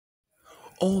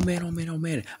Oh man, oh man, oh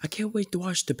man. I can't wait to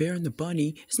watch The Bear and the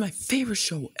Bunny. It's my favorite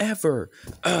show ever.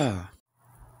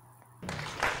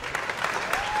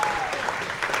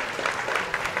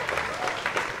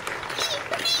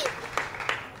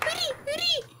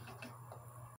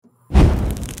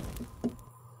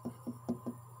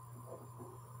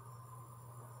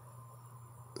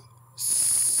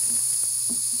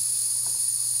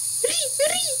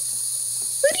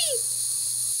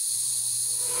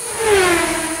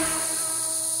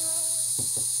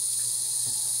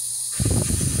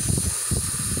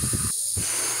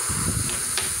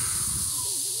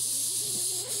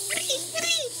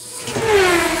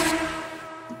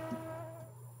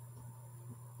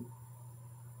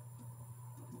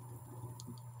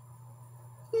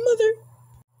 Mother.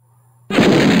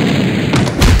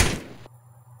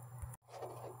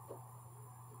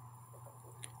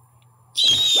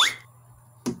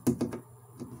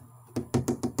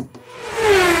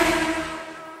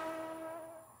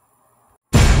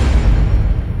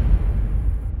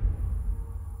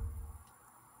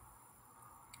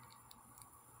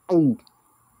 Oh.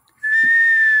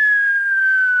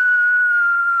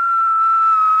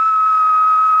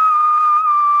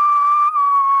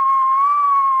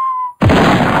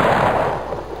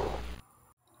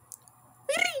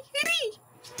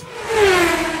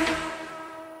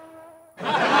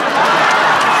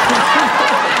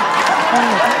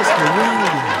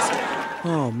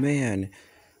 Oh man.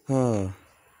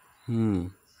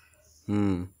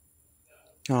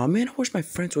 Oh man, I wish my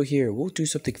friends were here. We'll do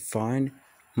something fun.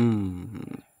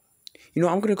 You know,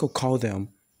 I'm gonna go call them.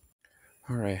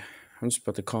 Alright, I'm just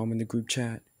about to call them in the group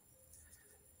chat.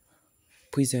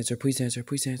 Please answer, please answer,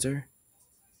 please answer.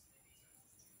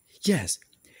 Yes.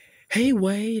 Hey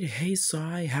Wade, hey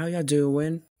Sai, how y'all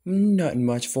doing? Nothing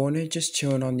much, Fornit, just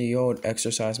chilling on the old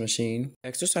exercise machine.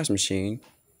 Exercise machine?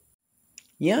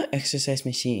 Yeah, exercise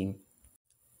machine.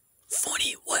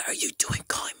 Fornit, what are you doing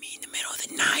calling me in the middle of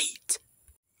the night?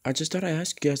 I just thought I'd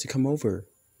ask you guys to come over.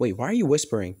 Wait, why are you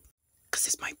whispering? Cause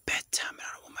it's my bedtime and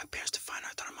I don't want my parents to find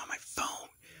out that I'm on my phone.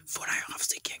 Fortnite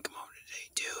obviously can't come over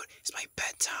today, dude. It's my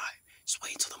bedtime. Just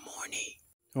wait till the morning.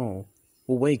 Oh.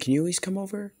 Well, wait, can you at least come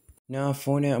over? No,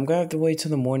 Fortnite, I'm gonna have to wait till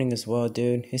the morning as well,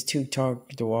 dude. It's too dark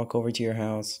to walk over to your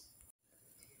house.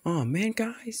 Oh, man,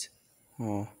 guys.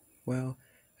 Oh, well,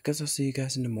 I guess I'll see you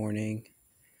guys in the morning.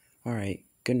 Alright,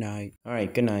 good night.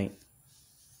 Alright, good night.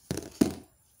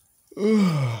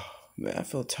 Man, I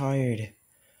feel tired.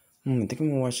 I think I'm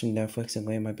gonna watch some Netflix and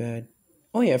lay in my bed.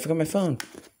 Oh yeah, I forgot my phone.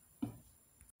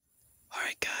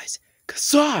 Alright guys.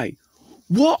 Kasai!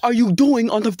 What are you doing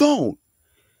on the phone?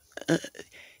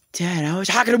 Dad, I was...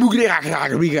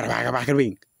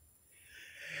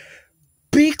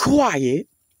 Be quiet,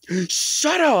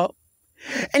 shut up,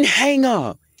 and hang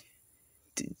up.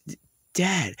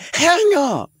 Dad, hang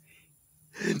up!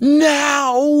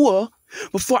 Now!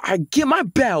 Before I get my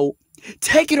belt,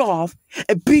 take it off,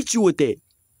 and beat you with it.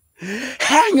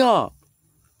 Hang up!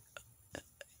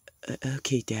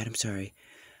 Okay, Dad, I'm sorry.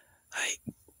 Alright,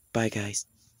 bye, guys.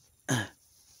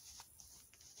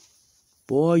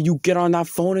 Boy, you get on that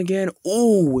phone again?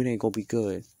 Ooh, it ain't gonna be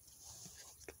good.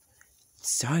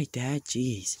 Sorry, Dad,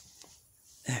 jeez.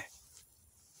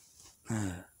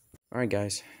 Alright,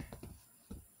 guys.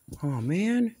 Oh,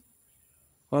 man.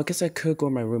 Well, I guess I could go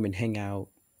in my room and hang out.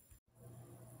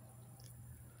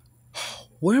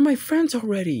 Where are my friends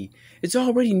already? It's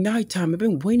already nighttime. I've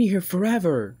been waiting here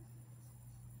forever.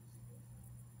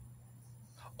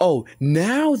 Oh,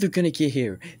 now they're gonna get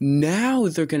here. Now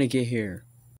they're gonna get here.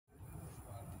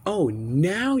 Oh,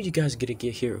 now you guys are gonna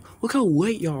get here. Look how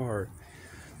late you are.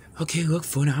 Okay, look,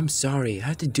 Fornit, I'm sorry. I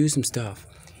had to do some stuff.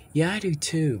 Yeah, I do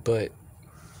too, but...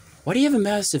 Why do you have a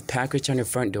massive package on your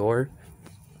front door?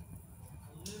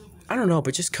 I don't know,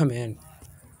 but just come in.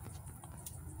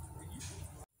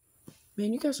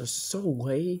 Man, you guys are so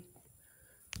late.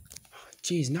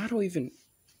 Jeez, now I don't even...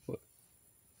 What?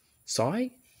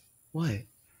 Sai? What?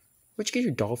 Where'd you get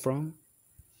your doll from?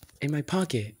 In my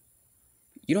pocket.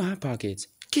 You don't have pockets.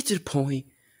 Get to the point.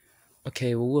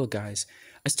 Okay, well, look, guys.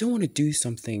 I still want to do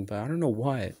something, but I don't know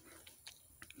what.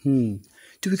 Dude,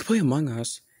 we could play Among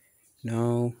Us.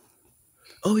 No.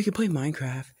 Oh, we could play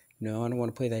Minecraft. No, I don't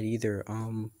want to play that either.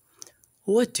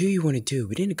 What do you want to do?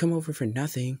 We didn't come over for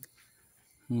nothing.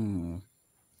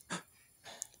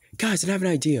 Guys, I have an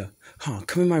idea.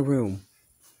 Come in my room.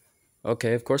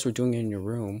 Okay, of course we're doing it in your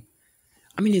room.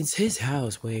 I mean, it's his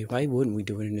house. Wait, why wouldn't we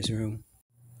do it in his room?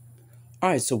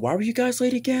 Alright, so why were you guys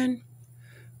late again?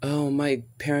 Oh, my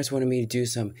parents wanted me to do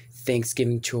some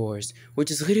Thanksgiving chores,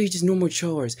 which is literally just normal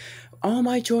chores. All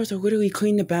my chores are literally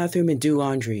clean the bathroom and do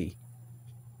laundry.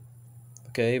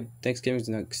 Okay, Thanksgiving's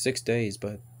in like 6 days,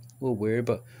 but a little weird.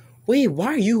 But wait, why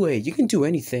are you late? You can do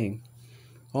anything.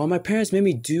 Oh, my parents made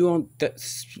me do on that,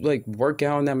 like, work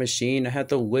out on that machine. I had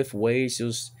to lift weights. It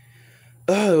was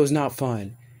not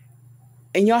fun.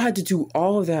 And y'all had to do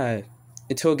all of that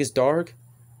until it gets dark.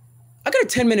 I got a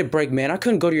 10-minute break, man. I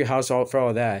couldn't go to your house for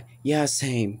all that. Yeah,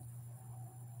 same.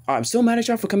 I'm still mad at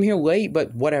y'all for coming here late,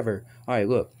 but whatever. All right,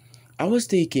 look. I was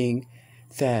thinking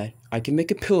that I can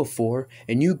make a pillow fort,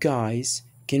 and you guys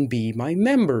can be my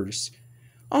members.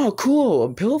 Oh, cool.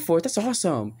 A pillow fort. That's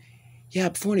awesome. Yeah,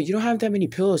 but Fornit, you don't have that many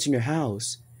pillows in your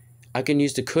house. I can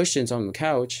use the cushions on the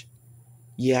couch.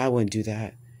 Yeah, I wouldn't do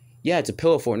that. Yeah, it's a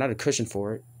pillow fort, not a cushion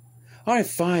fort. Alright,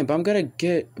 fine, but I'm gonna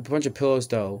get a bunch of pillows,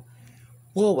 though.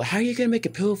 Whoa, how are you gonna make a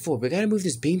pillow fort? We gotta move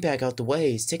this beanbag out the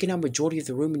way. It's taking up majority of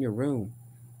the room in your room.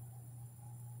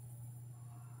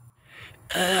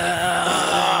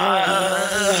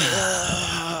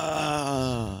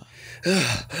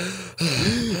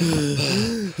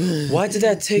 Why did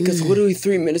that take us literally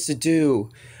 3 minutes to do?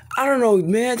 I don't know,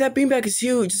 man. That beanbag is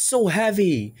huge. It's so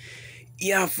heavy.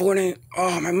 Yeah, Fornit.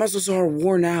 Oh, my muscles are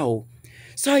worn out.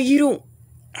 So you don't...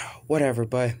 Whatever,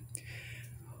 but...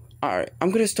 Alright,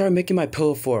 I'm gonna start making my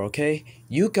pillow fort, okay?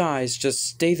 You guys just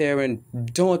stay there and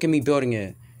don't look at me building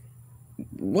it.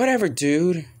 Whatever,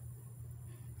 dude.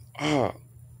 Oh,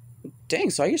 dang,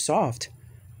 so you're soft.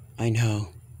 I know.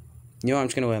 You know, I'm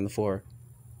just gonna lay on the floor.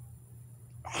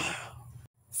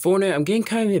 Fornit, I'm getting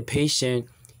kind of impatient.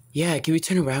 Yeah, can we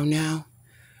turn around now?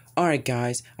 Alright,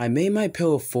 guys, I made my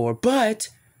pillow fort, but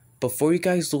before you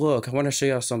guys look, I want to show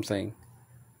y'all something.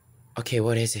 Okay,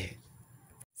 what is it?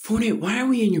 Fornit, why are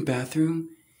we in your bathroom?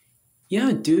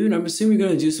 Yeah, dude, I'm assuming you're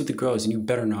gonna do something gross, and you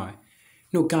better not.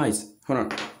 No, guys, hold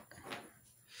on.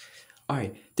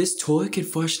 Alright, this toilet can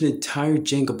flush an entire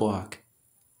Jenga block.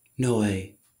 No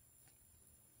way.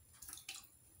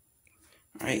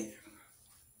 Alright.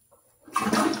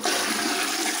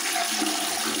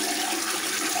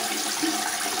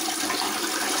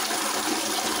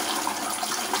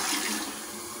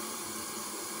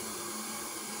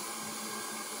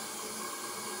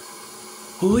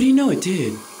 Well, what do you know it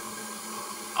did?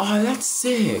 Oh, that's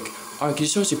sick. Alright, can you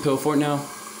show us your pillow fort now?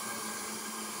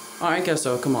 Alright, I guess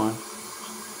so. Come on.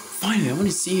 Finally, I want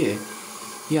to see it.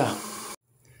 Yeah.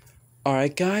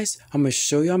 Alright, guys. I'm going to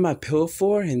show y'all my pillow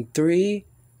fort in 3,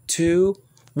 2,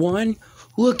 1.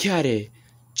 Look at it.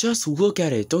 Just look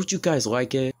at it. Don't you guys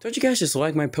like it? Don't you guys just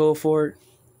like my pillow fort?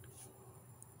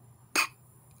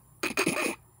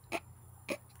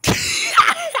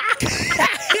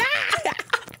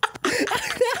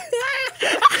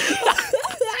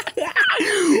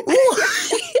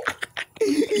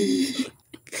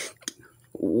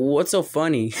 What's so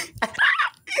funny?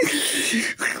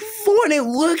 Fornit,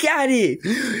 look at it.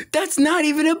 That's not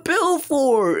even a pillow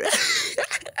fort.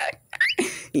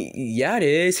 Yeah, it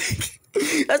is.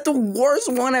 That's the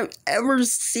worst one I've ever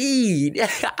seen.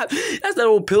 That's not a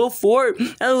little pillow fort.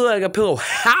 That looks like a pillow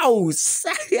house.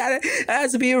 That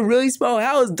has to be a really small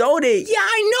house, don't it? Yeah,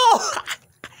 I know.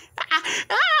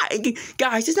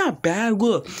 Guys, it's not bad.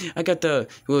 Look, I got the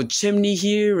little chimney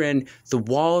here, and the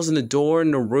walls, and the door,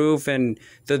 and the roof, and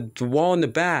the wall in the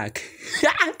back.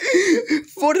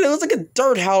 It looks like a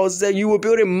dirt house that you would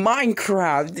build in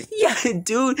Minecraft. Yeah,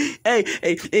 dude. Hey,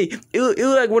 it looked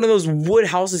like one of those wood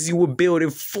houses you would build in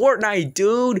Fortnite,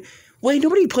 dude. Wait,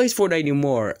 nobody plays Fortnite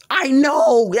anymore. I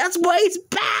know. That's why it's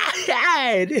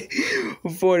bad.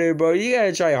 Fortnite, bro, you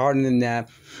gotta try harder than that.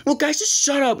 Well, guys, just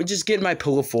shut up and just get in my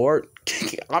pillow fort.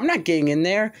 I'm not getting in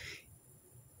there.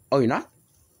 Oh, you're not?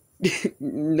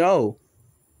 No.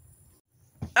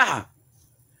 Ah.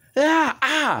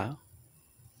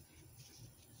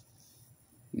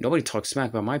 Nobody talks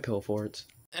smack about my pillow forts.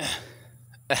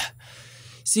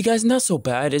 See, guys, not so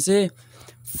bad, is it?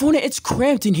 Fornit, it's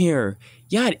cramped in here.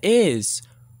 Yeah, it is.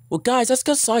 Well, guys, that's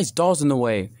got size dolls in the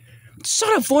way. Shut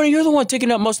up, Fornit. You're the one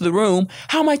taking up most of the room.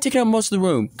 How am I taking up most of the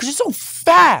room? Because you're so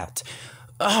fat.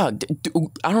 I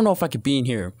don't know if I could be in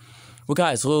here. Well,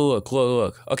 guys, look.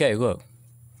 Okay, look.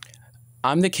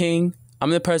 I'm the king. I'm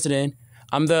the president.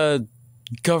 I'm the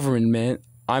government.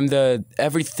 I'm the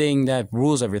everything that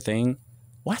rules everything.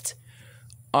 What?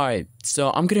 Alright,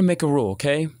 so I'm gonna make a rule,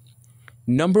 okay?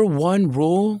 Number 1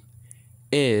 rule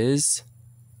is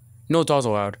no dolls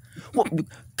allowed. What?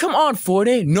 Come on,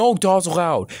 Fornit. No dolls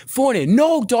allowed. Fornit,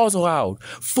 no dolls allowed.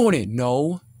 Fornit,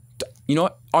 no. You know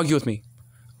what? Argue with me.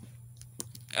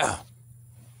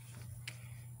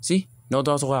 See? No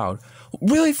dolls allowed.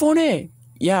 Really, Fornit?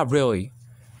 Yeah, really.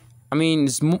 I mean,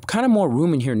 there's kind of more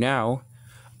room in here now.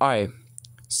 Alright.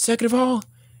 Second of all,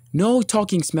 no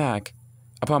talking smack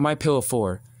about my pillow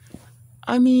fort.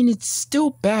 I mean, it's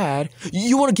still bad.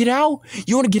 You want to get out?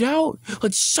 You want to get out?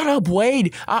 Like, shut up,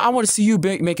 Wade. I want to see you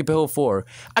make a pill 4.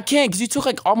 I can't because you took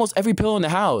like almost every pill in the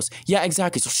house. Yeah,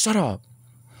 exactly. So shut up.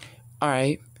 All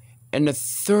right. And the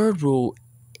third rule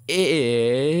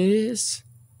is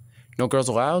no girls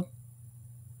allowed.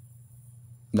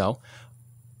 No.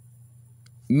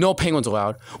 No penguins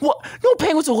allowed. What? No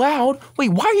penguins allowed? Wait,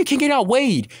 why are you kicking out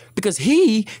Wade? Because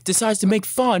he decides to make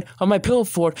fun of my pillow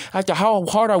fort after how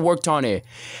hard I worked on it.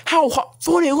 How hard?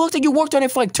 Funny, it looked like you worked on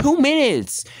it for like 2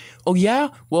 minutes. Oh yeah?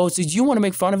 Well, so you want to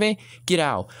make fun of it? Get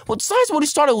out. Well, besides when you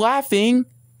started laughing,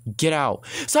 get out.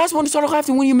 Besides when you started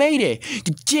laughing when you made it.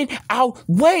 Get out,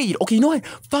 Wade. Okay, you know what?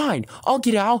 Fine. I'll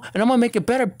get out and I'm going to make a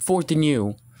better fort than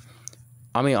you.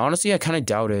 I mean, honestly, I kind of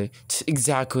doubt it.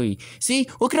 Exactly. See,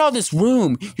 look at all this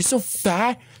room. You're so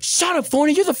fat. Shut up,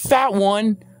 Fornit. You're the fat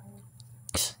one.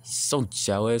 So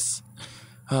jealous.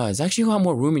 There's actually a lot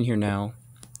more room in here now.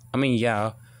 I mean,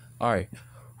 yeah. All right.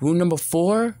 Rule number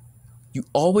 4. You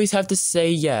always have to say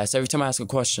yes every time I ask a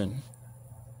question.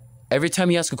 Every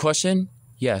time you ask a question,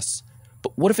 yes.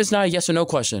 But what if it's not a yes or no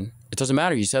question? It doesn't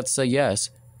matter. You just have to say yes.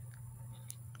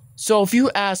 So if you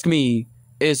ask me,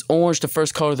 is orange the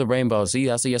first color of the rainbow? See,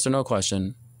 that's a yes or no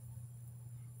question.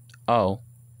 Oh.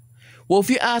 Well,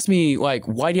 if you ask me, like,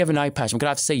 why do you have an eye patch? I'm going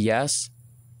to have to say yes.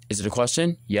 Is it a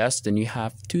question? Yes. Then you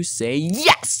have to say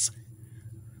yes.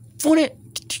 Fornit,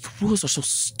 rules are so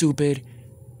stupid.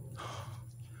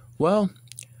 Well,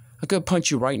 I could punch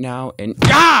you right now and...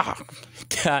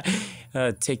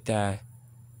 take that.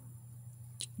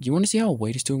 You want to see how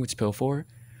Wade is doing with his pill for?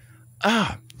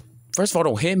 First of all,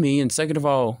 don't hit me. And second of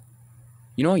all...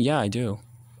 You know what? Yeah, I do.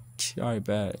 Alright,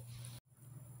 bet.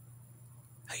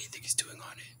 How do you think he's doing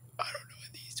on it? I don't know. I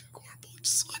think he's doing horrible.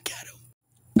 Just look at him.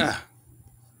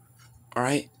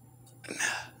 Alright.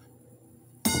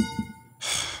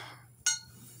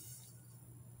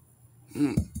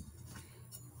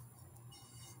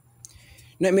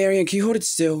 Night, Marion, can you hold it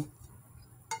still?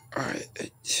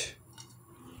 Alright.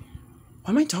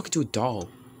 Why am I talking to a doll?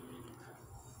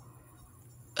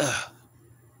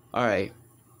 Alright.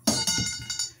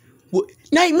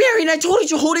 Night, Marion, I told you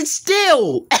to hold it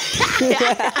still!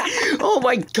 Oh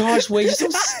my gosh, Wade, you're so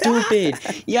stupid.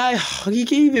 Yeah, you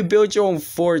can't even build your own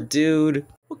fort, dude.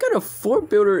 What kind of fort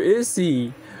builder is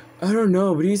he? I don't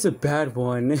know, but he's a bad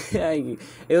one. Hey,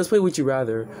 let's play Would You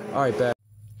Rather. Alright, bad.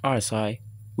 Alright, Sai.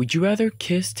 Would you rather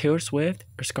kiss Taylor Swift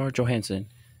or Scarlett Johansson?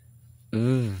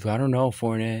 Ooh, I don't know,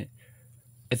 Fornit.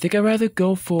 I think I'd rather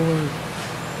go for...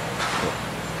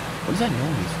 What is that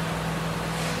noise?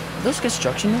 Are those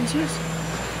construction noises?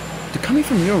 They're coming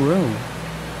from your room.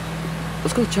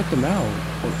 Let's go check them out.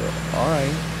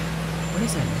 Alright. What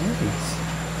is that noise?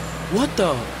 What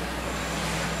the?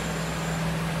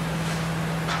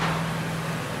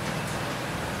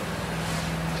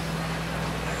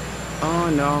 Oh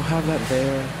no, have that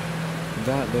there.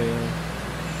 That there.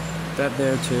 That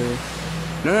there too.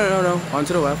 No.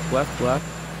 Onto the left, left.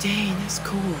 Dang, that's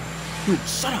cool. Dude,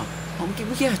 shut up.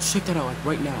 We gotta check that out like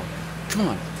right now. Come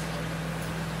on.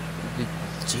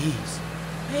 Jeez.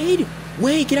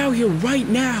 Wade, get out here right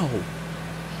now.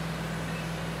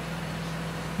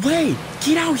 Wade,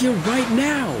 get out here right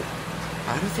now.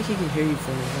 I don't think he can hear you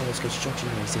from all those construction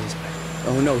noises.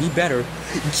 Oh no, he better.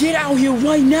 Get out here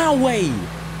right now, Wade.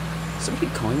 Somebody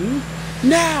calling you?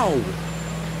 Now!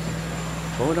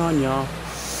 Hold on, y'all.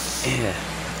 Yeah,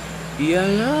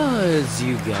 it's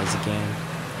you guys again.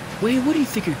 Wade, what do you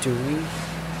think you're doing?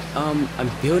 I'm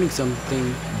building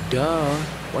something. Duh.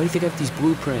 Why do you think I have these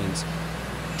blueprints?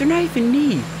 They're not even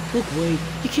neat. Look, Wade,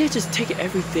 you can't just take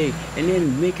everything and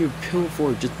then make your pillow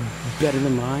fort just better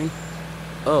than mine.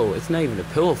 Oh, it's not even a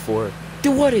pillow fort.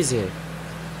 Then what is it?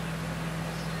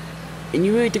 And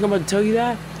you really think I'm about to tell you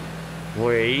that?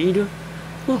 Wade?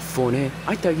 Look, Fornit,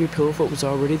 I thought your pillow fort was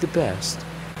already the best.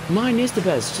 Mine is the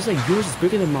best, just like yours is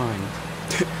bigger than mine.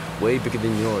 Way bigger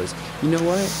than yours. You know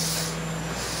what?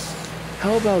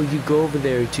 How about you go over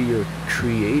there to your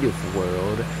creative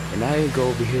world, and I go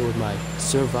over here with my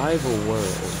survival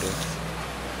world.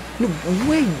 No,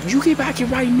 wait, you get back here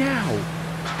right now.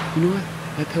 You know what?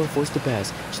 My pillow fort's the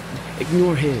best. Just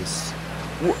ignore his.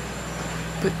 What?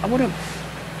 But I wanna...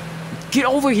 Get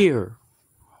over here!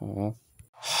 Oh.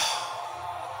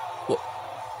 What?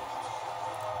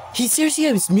 He seriously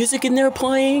has music in there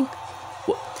playing?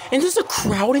 What? And there's a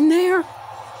crowd in there?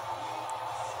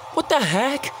 What the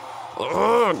heck?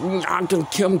 I'm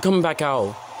coming back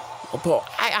out. Oh,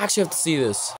 I actually have to see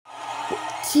this.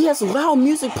 He has loud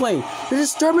music playing. They're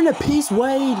disturbing the peace,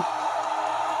 Wade.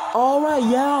 Alright,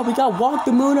 yeah, we got Walk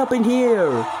the Moon up in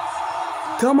here.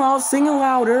 Come on, sing it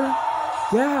louder.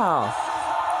 Yeah.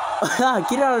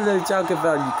 Get out of there, Choco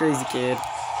Fountain, you crazy kid.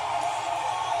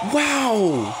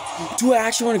 Wow! Do I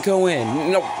actually want to go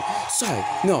in? No. Sorry,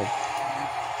 no.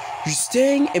 You're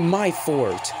staying in my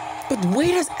fort. But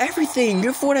Wade has everything.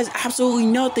 Your fort has absolutely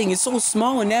nothing. It's so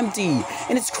small and empty.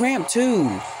 And it's cramped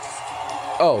too.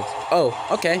 Oh,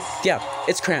 okay. Yeah,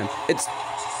 it's cramped.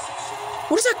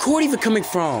 What is that cord even coming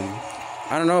from?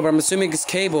 I don't know, but I'm assuming it's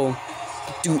cable.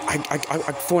 Dude,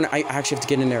 Fornit, I actually have to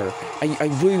get in there. I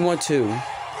really want to.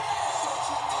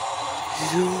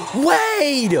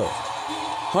 Wade!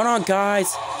 Hold on,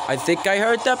 guys. I think I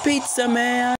heard the pizza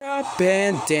man. Up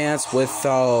and dance with,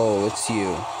 it's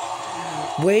you.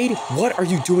 Wade, what are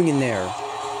you doing in there?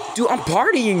 Dude, I'm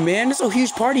partying, man. There's a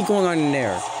huge party going on in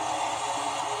there.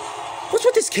 What's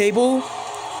with this cable?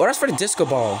 Oh, that's for the disco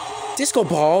ball. Disco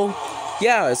ball?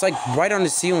 Yeah, it's like right on the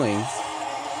ceiling.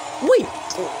 Wait.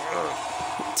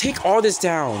 Take all this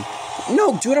down.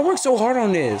 No, dude, I worked so hard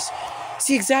on this.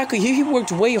 See, exactly. He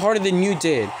worked way harder than you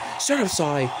did. Shut up,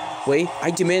 Sai. Wait, I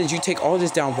demand that you take all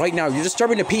this down right now. You're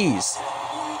disturbing the peace.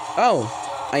 Oh,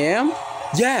 I am?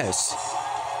 Yes.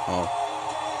 Oh.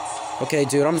 Okay,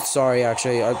 dude, I'm sorry,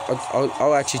 actually.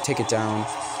 I'll actually take it down.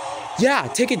 Yeah,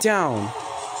 take it down.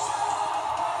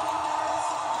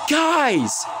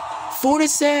 Guys! Fornit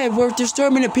said we're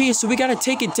disturbing the peace, so we gotta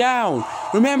take it down.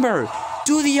 Remember,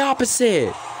 do the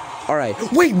opposite. Alright.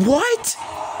 Wait, what?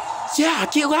 Yeah,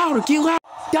 get louder, get louder.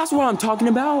 That's what I'm talking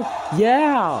about.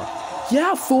 Yeah.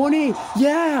 Yeah, Fornit.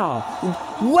 Yeah.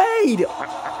 Wait.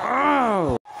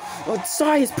 Oh,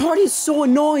 sorry, this party is so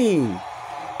annoying.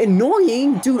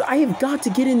 Annoying? Dude, I have got to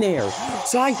get in there.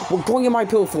 Sorry, we're going in my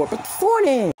pillow fort, but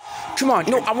Fornit. Come on,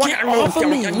 no, I want to off of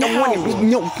me. No.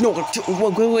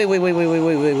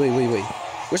 Wait.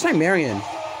 Where's my Marion?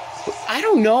 I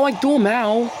don't know. I threw him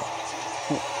out.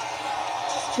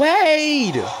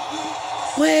 Wade.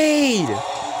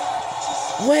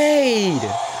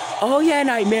 Oh yeah,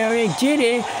 Nightmare, get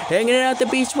it. Hanging out at the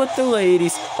beach with the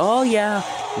ladies. Oh yeah.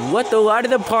 What the light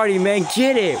of the party, man.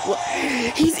 Get it.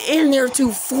 He's in there too,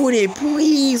 Fornit.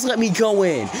 Please let me go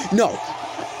in. No.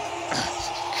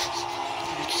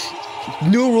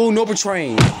 New rule, no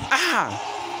betraying. Ah!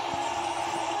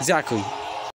 Exactly.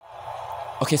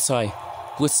 Okay, Sai.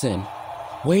 Listen.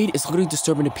 Wade is literally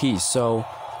disturbing the peace, so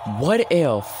what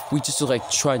if we just like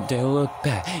try to look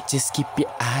back? Just keep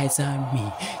your eyes on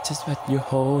me. Just what you're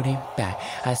holding back.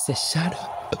 I said, shut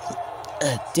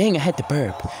up. Dang, I had to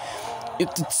burp.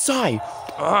 Sai.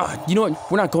 You know what?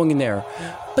 We're not going in there.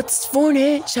 But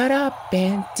Fornit, shut up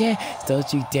and dance.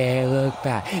 Don't you dare look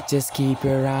back. Just keep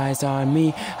your eyes on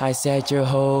me. I said you're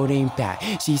holding back.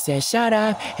 She said, shut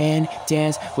up and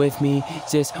dance with me.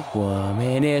 This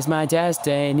woman is my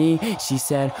destiny. She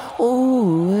said,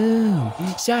 ooh,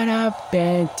 shut up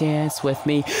and dance with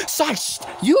me. Sai,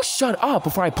 you shut up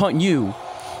before I punt you.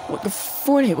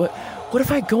 Fornit, what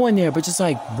if I go in there but just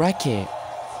like wreck it?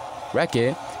 Wreck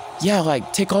it? Yeah,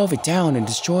 like, take all of it down and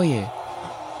destroy it.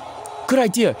 Good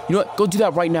idea. You know what? Go do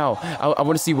that right now. I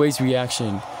want to see Wade's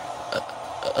reaction.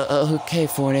 Okay,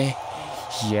 Fornit.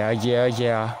 Yeah.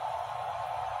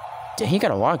 Dang, he got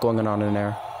a lot going on in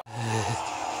there.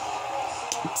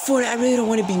 Fornit, I really don't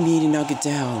want to be mean and knock it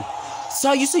down.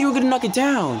 So you said you were going to knock it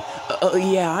down.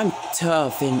 Yeah, I'm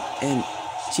tough, and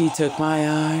she took my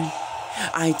arm.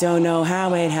 I don't know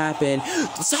how it happened.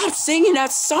 Stop singing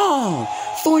that song!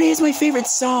 Fornit is my favorite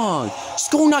song. Just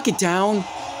go knock it down.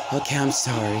 Okay, I'm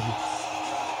sorry.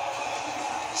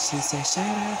 She said, shut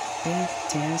up and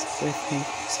dance with me.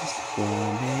 Says,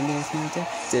 woman is my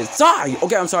dance. Sorry!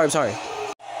 Okay, I'm sorry.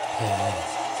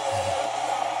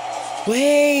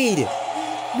 Wade!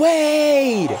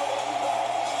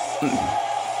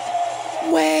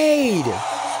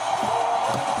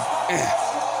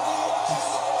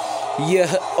 Yeah.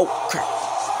 Oh, crap.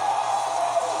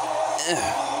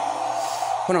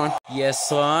 Hold on. Yes,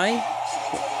 Sly?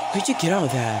 Where'd you get all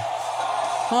that?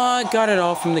 I got it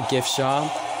all from the gift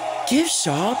shop. Gift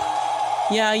shop?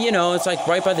 Yeah, you know, it's like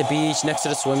right by the beach, next to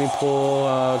the swimming pool,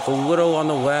 a little on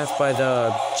the left by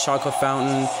the chocolate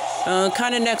fountain,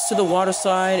 kind of next to the water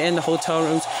slide and the hotel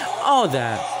rooms, all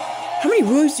that. How many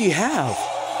rooms do you have?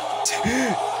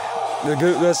 The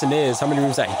good lesson is how many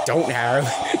rooms I don't have.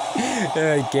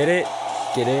 Get it?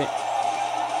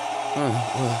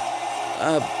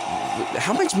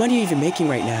 How much money are you even making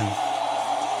right now?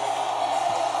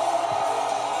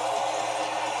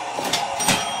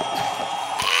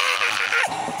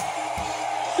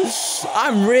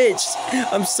 I'm rich.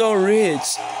 I'm so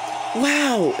rich.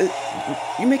 Wow,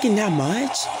 you're making that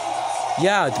much?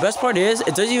 Yeah, the best part is,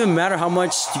 it doesn't even matter how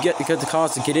much you get the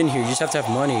cost to get in here. You just have to have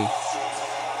money.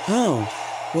 Oh,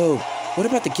 whoa. What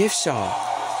about the gift shop?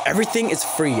 Everything is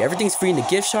free. Everything's free in the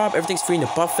gift shop. Everything's free in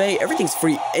the buffet. Everything's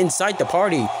free inside the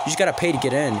party. You just gotta pay to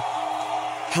get in.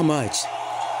 How much?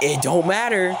 It don't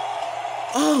matter.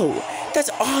 Oh, that's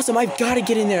awesome. I've gotta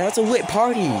get in there. That's a lit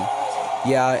party.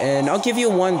 Yeah, and I'll give you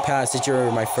one pass that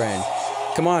you're my friend.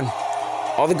 Come on.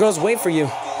 All the girls wait for you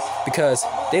because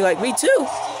they like me too.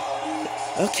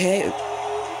 Okay.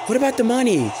 What about the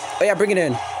money? Oh yeah, bring it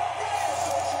in.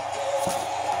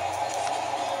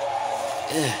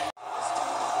 Ugh.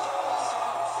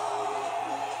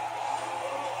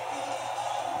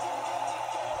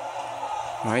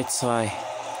 Alright, Sly.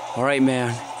 Alright,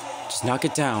 man. Just knock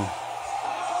it down.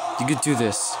 You could do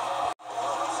this.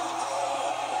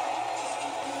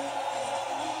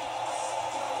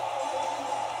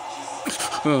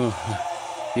 You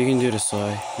can do this,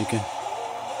 Sly. You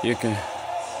can.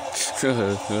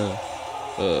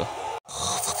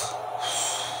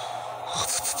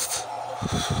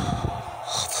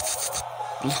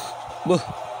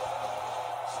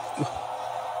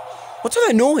 What's all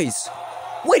that noise?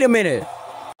 Wait a minute.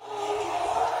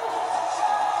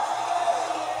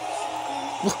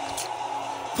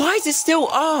 Why is it still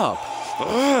up?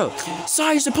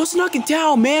 Sai, you're supposed to knock it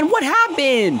down, man. What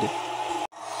happened?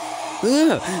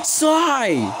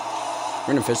 Sai!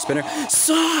 We're in a fish spinner.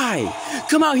 Sai!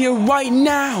 Come out here right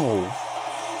now!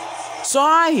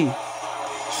 Sai!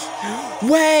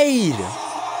 Wait!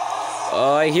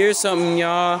 I hear something,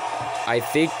 y'all. I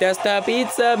think that's the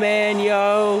pizza man,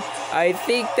 yo. I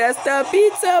think that's the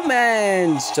pizza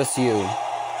man. It's just you.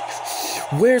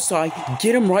 Where's Sai?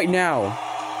 Get him right now.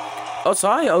 Oh,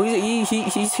 Sai? Oh,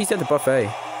 he's at the buffet.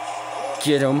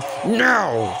 Get him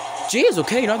now. Jeez,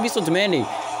 okay, not be so demanding.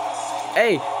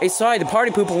 Hey, Sai, the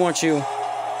party pooper wants you.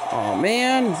 Oh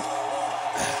man.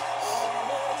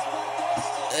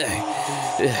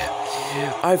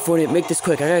 Alright, Fornit, make this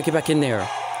quick. I gotta get back in there.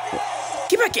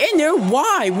 Get back in there?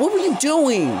 Why? What were you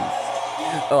doing?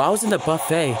 Oh, I was in the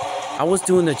buffet. I was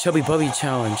doing the Chubby Bubby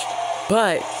challenge,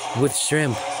 but with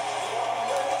shrimp.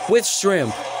 With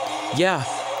shrimp. Yeah,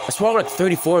 I swallowed like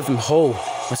 34 of them whole.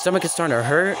 My stomach is starting to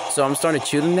hurt, so I'm starting to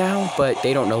chew them now, but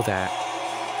they don't know that.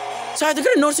 Sorry, they're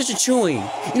gonna notice that you're chewing.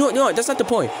 You know what? No, that's not the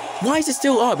point. Why is it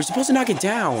still up? You're supposed to knock it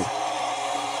down.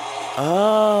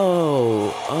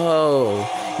 Oh.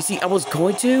 You see, I was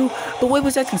going to, but Wade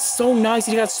was acting so nice.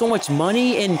 He got so much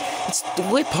money, and it's the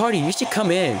lit party. You should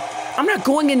come in. I'm not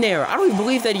going in there. I don't even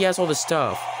believe that he has all this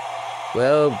stuff.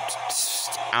 Well,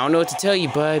 I don't know what to tell you,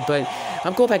 bud, but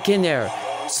I'm going back in there.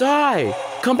 Sai,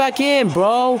 come back in,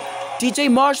 bro. DJ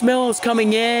Marshmallow's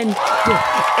coming in.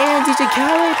 And DJ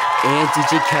Khaled.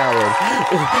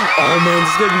 Oh, man,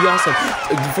 this is going to be awesome.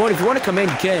 If you want to come in,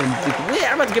 you can. Wait,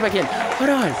 I'm about to get back in. Hold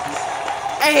on.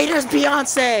 Hey, there's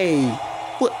Beyonce.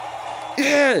 What?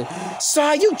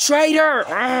 Sai, you traitor.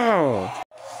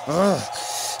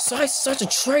 Sai's such a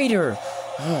traitor.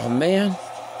 Oh, man.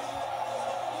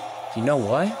 You know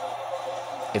what?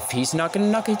 If he's not going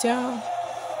to knock it down,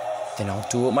 then I'll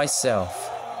do it myself.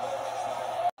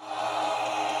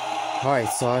 Alright,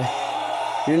 Sai.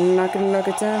 You're not gonna knock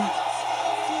it down?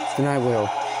 Then I will.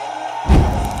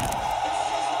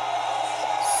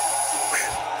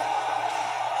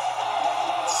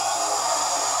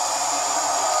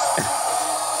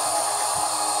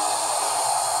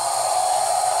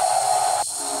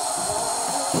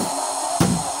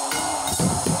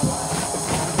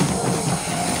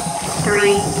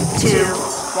 Three, two,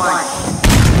 one.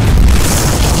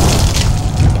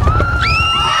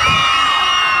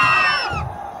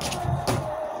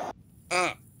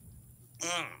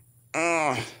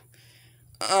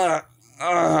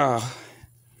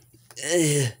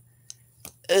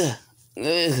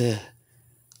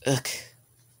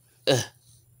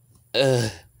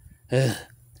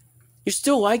 You're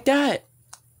still like that?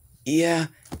 Yeah.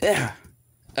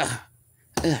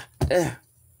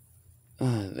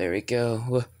 There we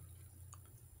go.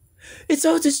 It's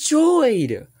all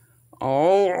destroyed.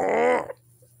 Oh,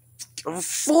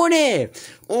 Fornit!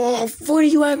 Oh,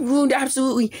 Fornit, you have ruined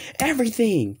absolutely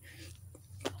everything.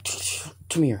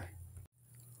 Come here.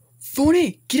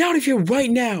 Fornit, get out of here right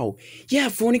now. Yeah,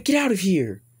 Fornit, get out of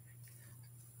here.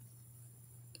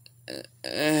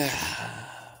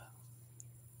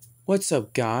 What's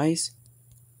up, guys?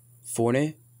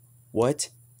 Fornit, what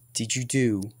did you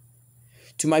do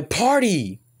to my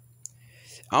party?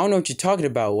 I don't know what you're talking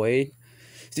about, Wade.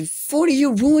 Fornit,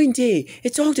 you ruined it.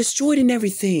 It's all destroyed and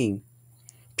everything.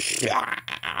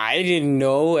 I didn't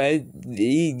know.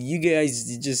 You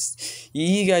guys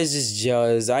just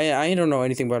jealous. I don't know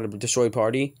anything about a destroyed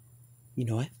party. You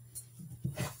know what?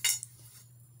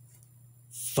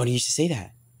 Funny you should say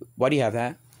that. Why do you have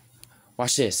that?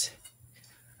 Watch this.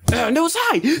 No,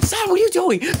 Sai! Sai, what are you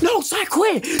doing? No, Sai,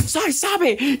 quit! Sai, stop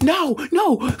it! No,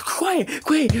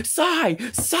 quit! Sai,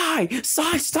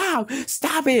 stop!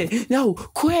 Stop it! No,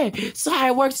 quit! Sai,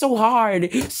 I worked so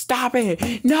hard! Stop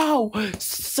it! No!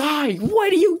 Sai,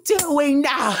 what are you doing?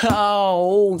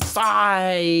 No!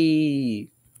 Sai!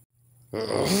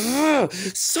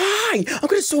 Sai! I'm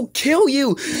gonna so kill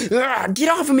you! Get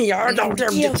off of me! Don't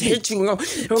hit you! No,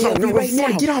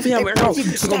 get off him! What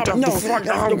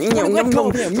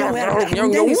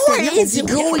is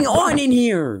going on in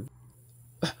here?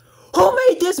 Who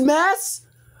made this mess?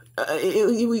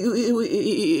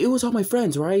 It was all my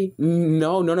friends, right?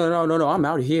 No. I'm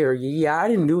out of here. Yeah, I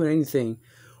didn't do anything.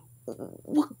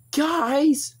 What,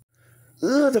 guys?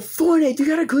 The Fornit, you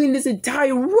gotta clean this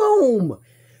entire room.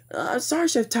 Sorry,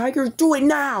 Chef Tiger. Do it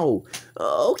now.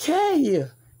 Okay.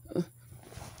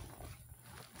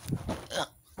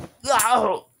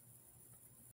 Oh.